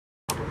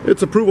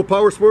It's Approval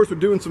Power Sports. We're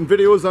doing some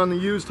videos on the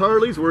used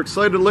Harleys. We're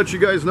excited to let you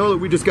guys know that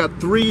we just got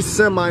 3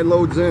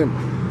 semi-loads in.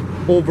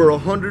 Over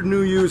 100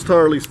 new used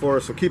Harleys for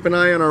us. So keep an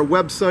eye on our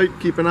website,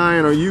 keep an eye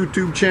on our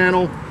YouTube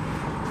channel.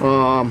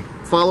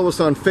 Follow us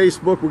on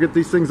Facebook. We'll get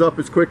these things up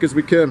as quick as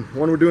we can.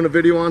 One we're doing a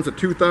video on is a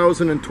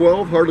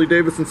 2012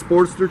 Harley-Davidson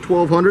Sportster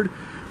 1200.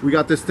 We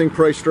got this thing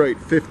priced right,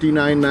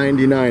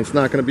 $59.99. It's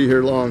not going to be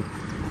here long.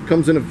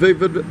 Comes in a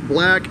vivid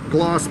black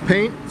gloss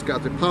paint. It's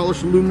got the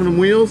polished aluminum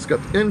wheels. It's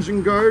got the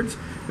engine guards.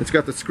 It's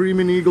got the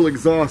Screaming Eagle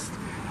exhaust.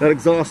 That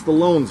exhaust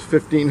alone's a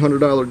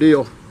 $1,500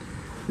 deal.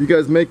 You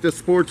guys make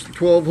this Sportster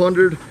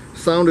 1200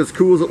 sound as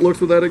cool as it looks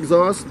with that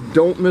exhaust.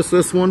 Don't miss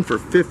this one for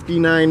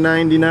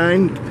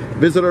 $59.99.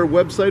 Visit our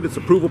website. It's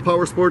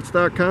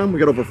approvalpowersports.com. We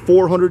got over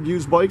 400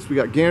 used bikes. We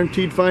got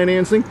guaranteed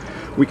financing.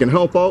 We can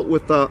help out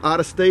with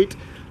out-of-state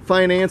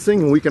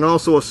financing, and we can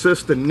also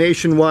assist in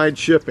nationwide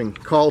shipping.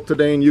 Call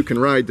today and you can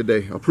ride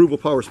today.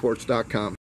 approvalpowersports.com.